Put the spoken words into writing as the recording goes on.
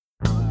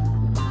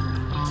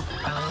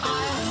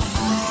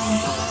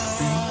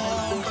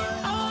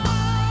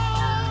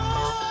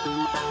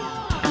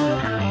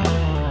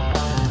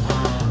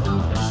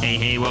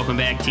Welcome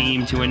back,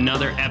 team, to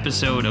another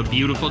episode of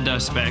Beautiful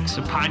Dust Specks,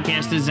 a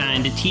podcast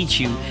designed to teach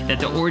you that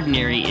the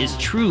ordinary is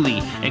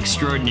truly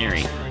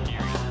extraordinary.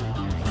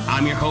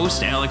 I'm your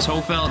host, Alex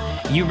Hofelt.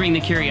 You bring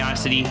the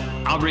curiosity,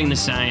 I'll bring the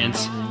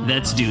science.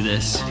 Let's do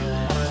this.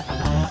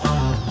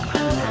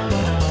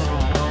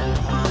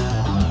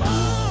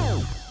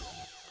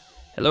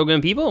 Hello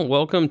again, people, and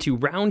welcome to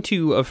round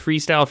 2 of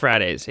Freestyle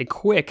Fridays, a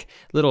quick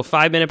little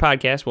 5-minute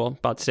podcast, well,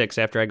 about 6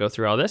 after I go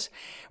through all this,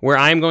 where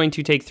I'm going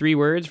to take 3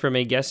 words from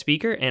a guest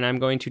speaker, and I'm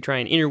going to try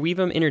and interweave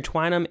them,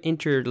 intertwine them,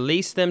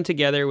 interlace them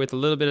together with a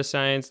little bit of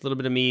science, a little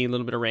bit of me, a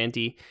little bit of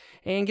ranty,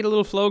 and get a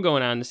little flow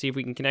going on to see if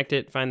we can connect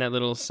it, find that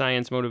little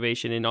science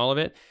motivation in all of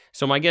it.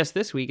 So my guest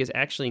this week is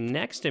actually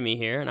next to me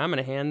here, and I'm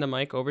going to hand the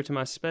mic over to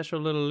my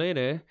special little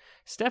lady,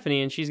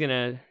 Stephanie, and she's going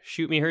to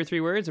shoot me her 3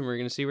 words, and we're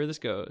going to see where this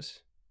goes.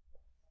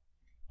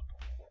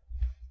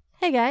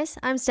 Hey guys,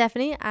 I'm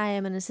Stephanie. I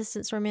am an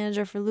assistant store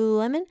manager for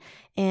Lululemon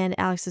and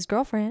Alex's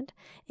girlfriend.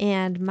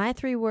 And my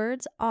 3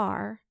 words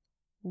are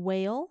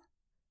whale,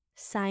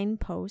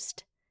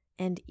 signpost,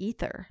 and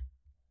ether.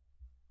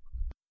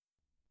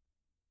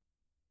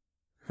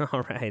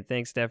 All right,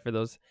 thanks, Steph, for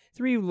those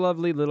 3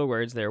 lovely little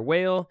words there.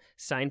 Whale,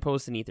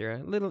 signpost, and ether.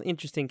 A little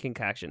interesting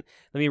concoction.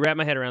 Let me wrap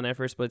my head around that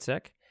for a split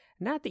sec.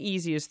 Not the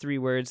easiest 3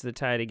 words to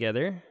tie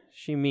together.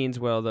 She means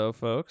well, though,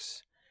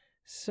 folks.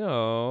 So,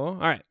 all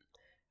right.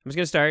 I'm just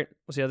going to start.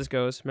 We'll see how this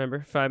goes.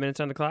 Remember, 5 minutes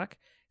on the clock.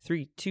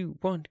 3, 2,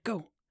 1,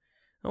 go.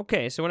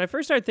 Okay, so when I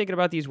first started thinking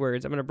about these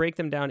words, I'm going to break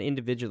them down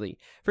individually.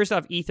 First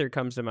off, ether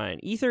comes to mind.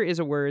 Ether is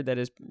a word that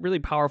is really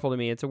powerful to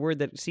me. It's a word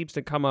that seems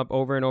to come up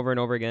over and over and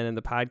over again in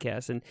the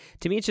podcast. And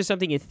to me, it's just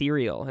something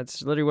ethereal.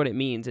 That's literally what it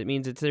means. It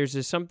means there's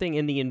just something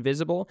in the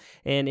invisible.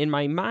 And in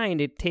my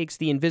mind, it takes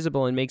the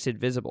invisible and makes it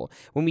visible.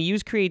 When we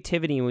use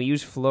creativity and we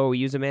use flow, we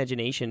use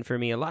imagination, for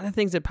me, a lot of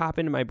things that pop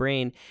into my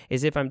brain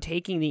is if I'm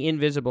taking the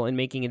invisible and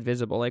making it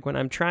visible. Like when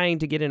I'm trying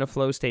to get in a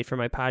flow state for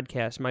my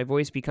podcast, my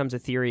voice becomes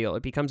ethereal.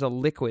 It becomes a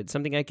liquid,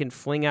 something I can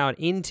fling out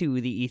into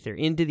the ether,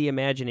 into the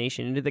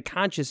imagination, into the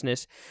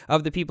consciousness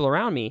of the people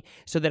around me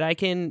so that I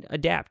can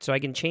adapt, so I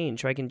can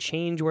change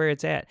where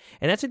it's at.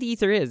 And that's what the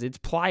ether is. It's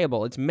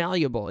pliable, it's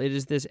malleable. It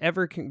is this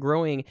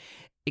ever-growing,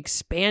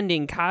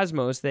 expanding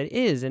cosmos that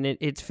is, and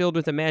it's filled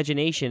with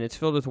imagination, it's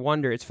filled with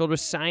wonder, it's filled with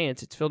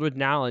science, it's filled with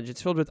knowledge,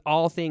 it's filled with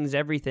all things,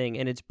 everything,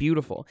 and it's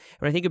beautiful.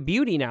 When I think of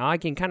beauty now, I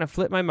can kind of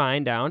flip my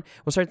mind down.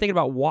 We'll start thinking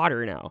about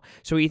water now.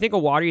 So when you think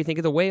of water, you think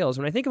of the whales.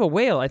 When I think of a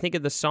whale, I think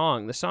of the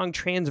song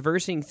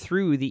transversing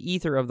through the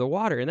ether of the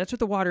water, and that's what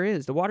the water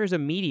is. The water is a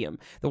medium.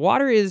 The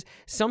water is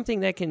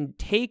something that can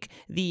take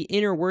the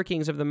inner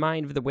workings of the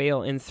mind of the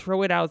whale and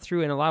throw it out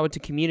through and allow it to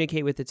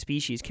communicate with its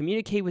species,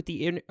 communicate with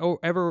the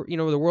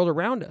the world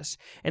around us.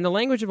 And the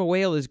language of a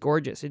whale is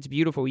gorgeous. It's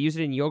beautiful. We use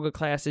it in yoga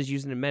classes,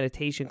 use it in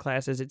meditation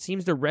classes. It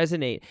seems to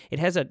resonate. It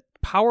has a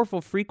powerful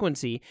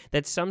frequency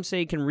that some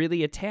say can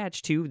really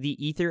attach to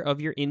the ether of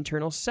your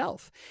internal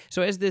self.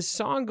 So as this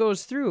song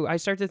goes through, I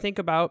start to think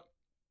about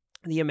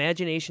the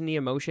imagination, the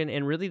emotion,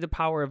 and really the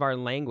power of our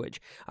language.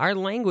 Our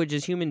language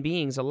as human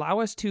beings allow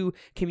us to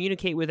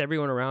communicate with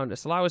everyone around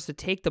us, allow us to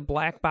take the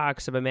black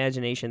box of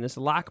imagination, this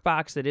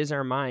lockbox that is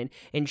our mind,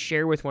 and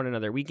share with one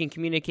another. We can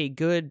communicate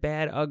good,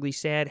 bad, ugly,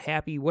 sad,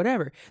 happy,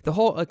 whatever. The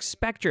whole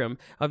spectrum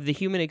of the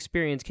human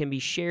experience can be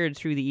shared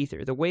through the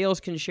ether. The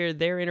whales can share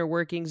their inner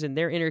workings and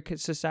their inner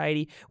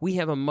society. We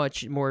have a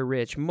much more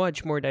rich,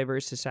 much more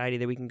diverse society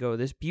that we can go.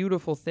 This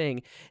beautiful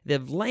thing, the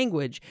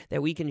language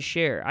that we can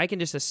share. I can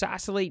just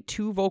oscillate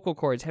 2 vocal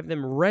cords, have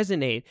them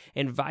resonate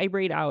and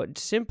vibrate out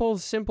simple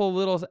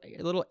little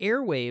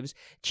airwaves,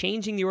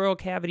 changing the oral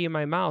cavity of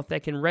my mouth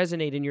that can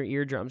resonate in your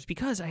eardrums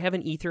because I have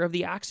an ether of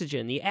the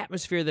oxygen, the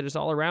atmosphere that is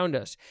all around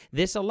us.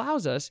 This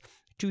allows us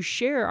to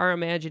share our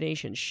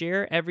imagination,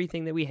 share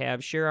everything that we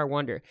have, share our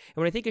wonder. And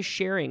when I think of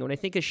sharing, when I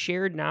think of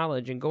shared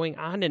knowledge and going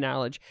on to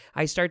knowledge,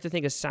 I start to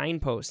think of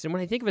signposts. And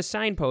when I think of a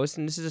signpost,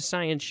 and this is a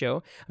science show,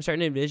 I'm starting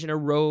to envision a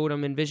road.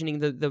 I'm envisioning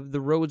the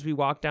roads we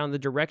walk down, the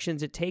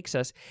directions it takes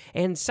us.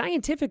 And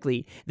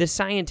scientifically, the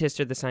scientists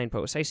are the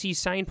signposts. I see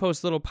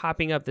signposts little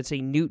popping up that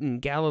say Newton,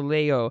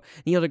 Galileo,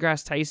 Neil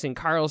deGrasse Tyson,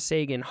 Carl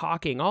Sagan,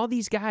 Hawking, all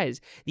these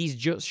guys, these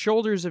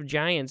shoulders of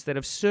giants that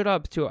have stood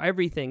up to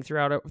everything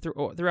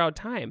throughout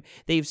time.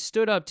 They've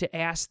stood up to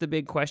ask the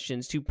big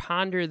questions, to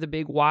ponder the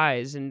big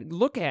whys, and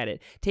look at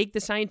it. Take the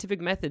scientific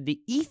method,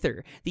 the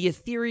ether, the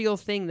ethereal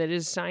thing that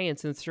is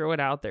science, and throw it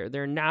out there.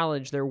 Their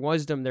knowledge, their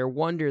wisdom, their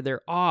wonder,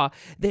 their awe,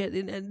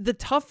 the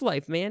tough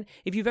life, man.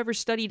 If you've ever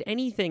studied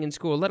anything in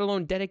school, let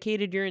alone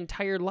dedicated your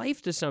entire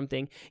life to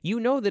something, you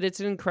know that it's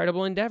an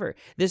incredible endeavor.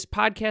 This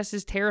podcast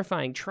is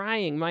terrifying.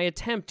 Trying my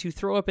attempt to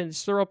throw up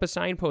a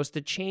signpost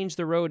to change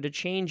the road, to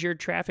change your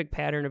traffic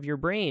pattern of your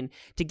brain,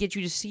 to get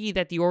you to see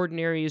that the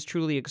ordinary is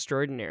truly extraordinary.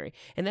 extraordinary.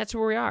 And that's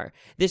where we are.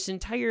 This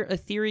entire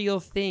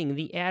ethereal thing,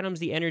 the atoms,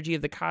 the energy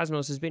of the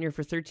cosmos, has been here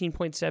for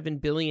 13.7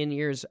 billion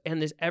years,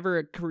 and this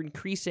ever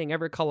increasing,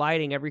 ever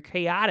colliding, ever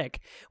chaotic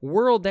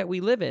world that we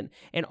live in.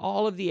 And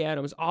all of the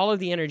atoms, all of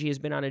the energy has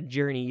been on a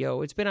journey,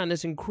 yo. It's been on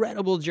this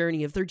incredible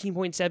journey of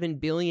 13.7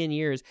 billion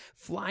years,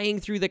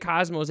 flying through the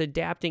cosmos,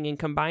 adapting and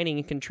combining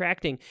and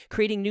contracting,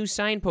 creating new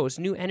signposts,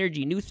 new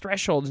energy, new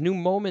thresholds, new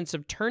moments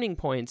of turning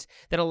points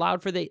that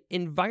allowed for the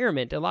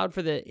environment, allowed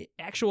for the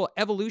actual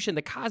evolution,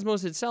 the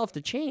cosmos itself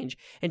to change.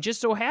 And just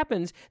so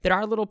happens that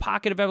our little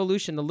pocket of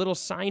evolution, the little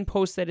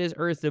signpost that is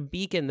Earth, the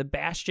beacon, the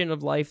bastion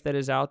of life that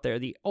is out there,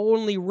 the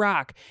only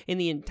rock in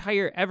the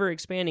entire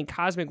ever-expanding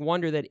cosmic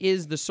wonder that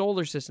is the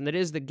solar system, that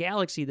is the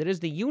galaxy, that is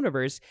the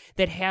universe,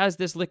 that has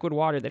this liquid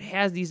water, that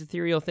has these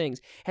ethereal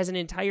things, has an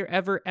entire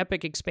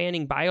ever-epic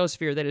expanding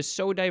biosphere that is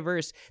so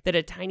diverse that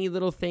a tiny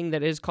little thing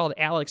that is called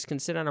Alex can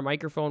sit on a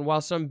microphone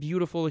while some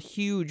beautiful,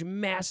 huge,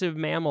 massive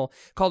mammal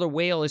called a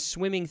whale is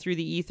swimming through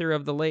the ether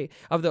of the lake,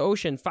 of the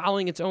ocean,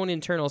 following its own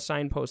internal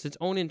signpost, its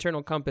own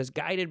internal compass,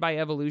 guided by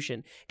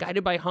evolution,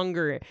 guided by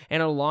hunger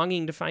and a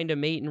longing to find a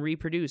mate and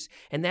reproduce.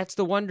 And that's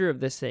the wonder of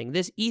this thing.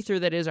 This ether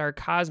that is our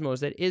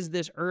cosmos, that is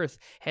this Earth,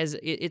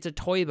 it's a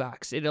toy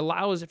box. It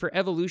allows for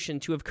evolution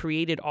to have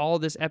created all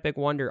this epic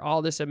wonder,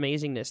 all this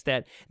amazingness,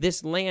 that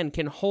this land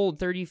can hold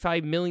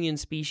 35 million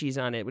species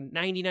on it, with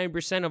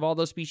 99% of all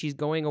those species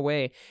going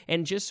away.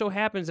 And just so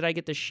happens that I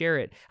get to share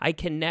it. I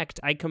connect,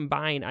 I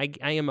combine, I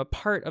am a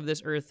part of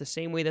this Earth the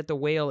same way that the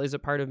whale is a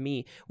part of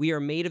me. We are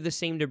made of the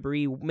same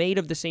debris, made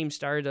of the same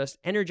stardust,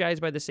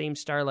 energized by the same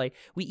starlight.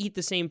 We eat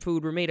the same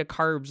food. We're made of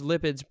carbs,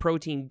 lipids,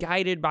 protein,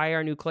 guided by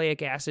our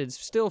nucleic acids,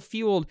 still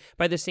fueled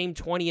by the same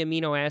 20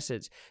 amino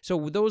acids.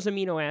 So those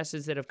amino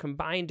acids that have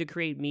combined to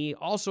create me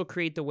also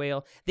create the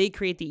whale. They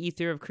create the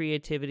ether of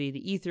creativity,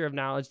 the ether of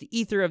knowledge, the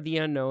ether of the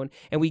unknown,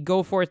 and we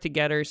go forth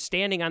together,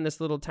 standing on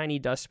this little tiny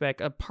dust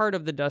speck, a part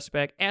of the dust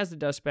speck, as the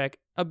dust speck,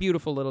 a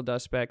beautiful little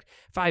dust speck.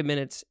 5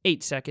 minutes,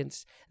 8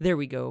 seconds. There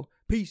we go.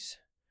 Peace.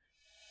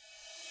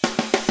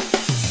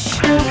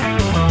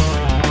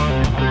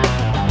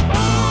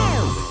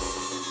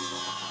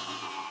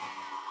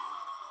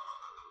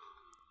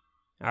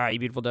 All right, you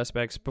beautiful dust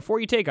specks. Before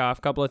you take off,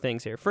 a couple of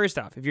things here. First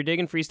off, if you're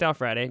digging Freestyle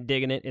Friday,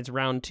 digging it, it's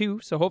round 2,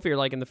 so hopefully you're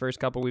liking the first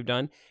couple we've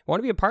done. Want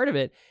to be a part of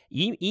it,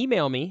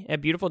 email me at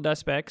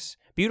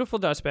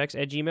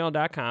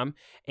beautifuldustspecks@gmail.com,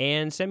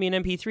 and send me an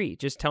MP3.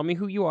 Just tell me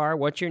who you are,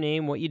 what's your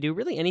name, what you do,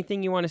 really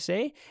anything you want to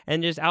say,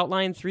 and just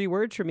outline 3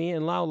 words for me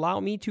and allow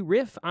me to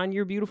riff on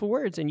your beautiful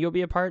words, and you'll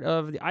be a part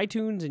of the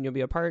iTunes, and you'll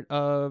be a part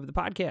of the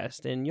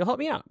podcast, and you'll help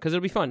me out, because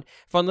it'll be fun.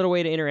 Fun little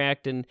way to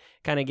interact and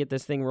kind of get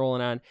this thing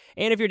rolling on.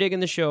 And if you're digging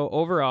the show,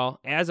 overall,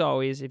 as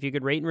always, if you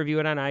could rate and review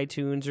it on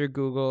iTunes or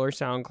Google or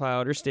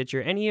SoundCloud or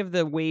Stitcher, any of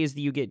the ways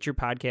that you get your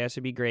podcast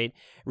would be great.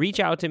 Reach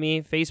out to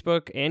me.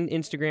 Facebook and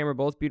Instagram are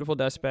both Beautiful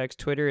Dust Specks.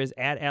 Twitter is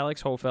at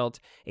Alex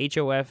Hofelt,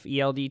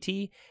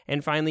 HOFELDT.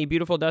 And finally,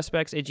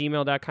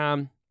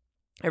 beautifuldustspecks@gmail.com.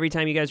 Every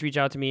time you guys reach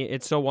out to me,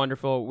 it's so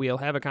wonderful. We'll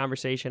have a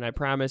conversation, I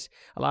promise.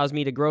 Allows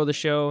me to grow the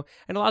show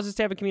and allows us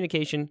to have a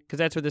communication, because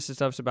that's what this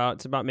stuff's about.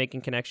 It's about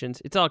making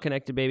connections. It's all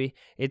connected, baby.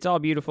 It's all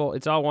beautiful.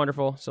 It's all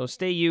wonderful. So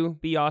stay you,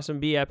 be awesome,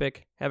 be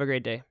epic. Have a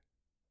great day.